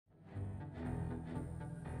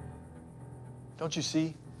Don't you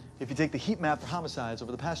see? If you take the heat map for homicides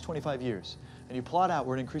over the past 25 years and you plot out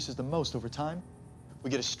where it increases the most over time, we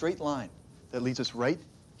get a straight line that leads us right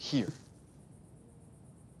here.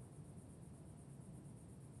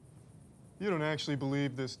 You don't actually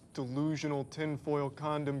believe this delusional tinfoil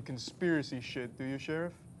condom conspiracy shit, do you,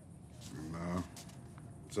 Sheriff? No.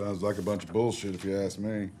 Sounds like a bunch of bullshit if you ask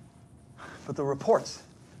me. But the reports,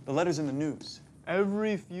 the letters in the news.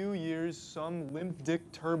 Every few years, some limp dick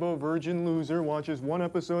turbo virgin loser watches one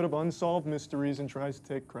episode of Unsolved Mysteries and tries to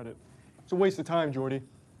take credit. It's a waste of time, Jordy.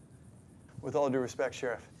 With all due respect,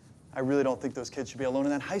 Sheriff, I really don't think those kids should be alone in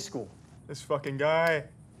that high school. This fucking guy.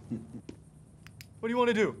 What do you want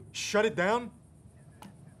to do? Shut it down?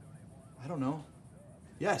 I don't know.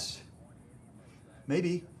 Yes.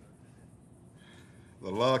 Maybe. The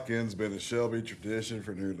lock-in's been a Shelby tradition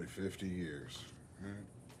for nearly 50 years. Right?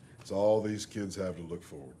 It's all these kids have to look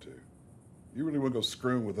forward to. You really want to go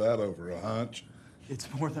screwing with that over a hunch? It's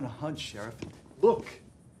more than a hunch, Sheriff. Look.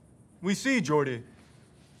 We see, Jordy.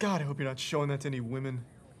 God, I hope you're not showing that to any women.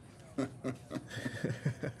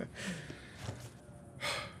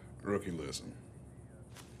 Rookie, listen.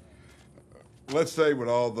 Let's say with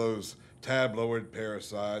all those tabloid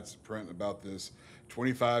parasites printing about this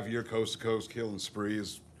 25-year coast-to-coast killing spree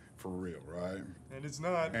is for real, right? And it's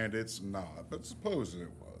not. And it's not, but supposing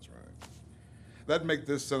it was, right? That'd make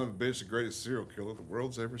this son of a bitch the greatest serial killer the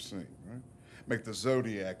world's ever seen, right? Make the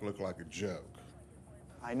Zodiac look like a joke.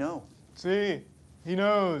 I know. See, he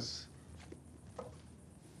knows.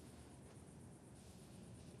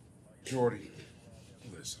 Jordy,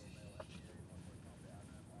 listen.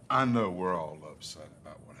 I know we're all upset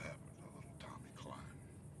about what happened to little Tommy Klein.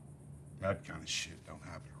 That kind of shit don't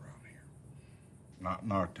happen around here. Not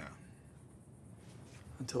in our town.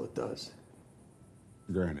 Until it does.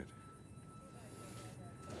 Granted.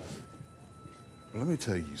 But let me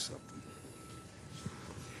tell you something.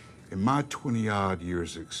 In my 20-odd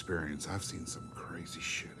years of experience, I've seen some crazy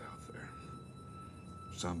shit out there.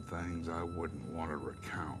 Some things I wouldn't want to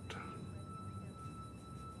recount.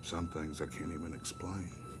 Some things I can't even explain.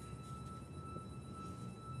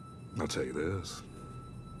 I'll tell you this.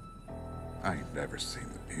 I ain't never seen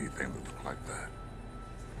anything that looked like that.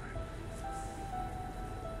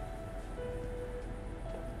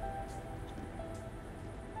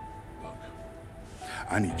 Look,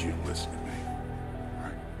 I need you to listen to me. All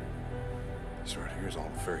right? This right here is all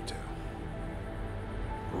a fairy tale.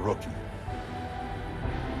 A rookie.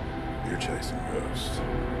 You're chasing ghosts.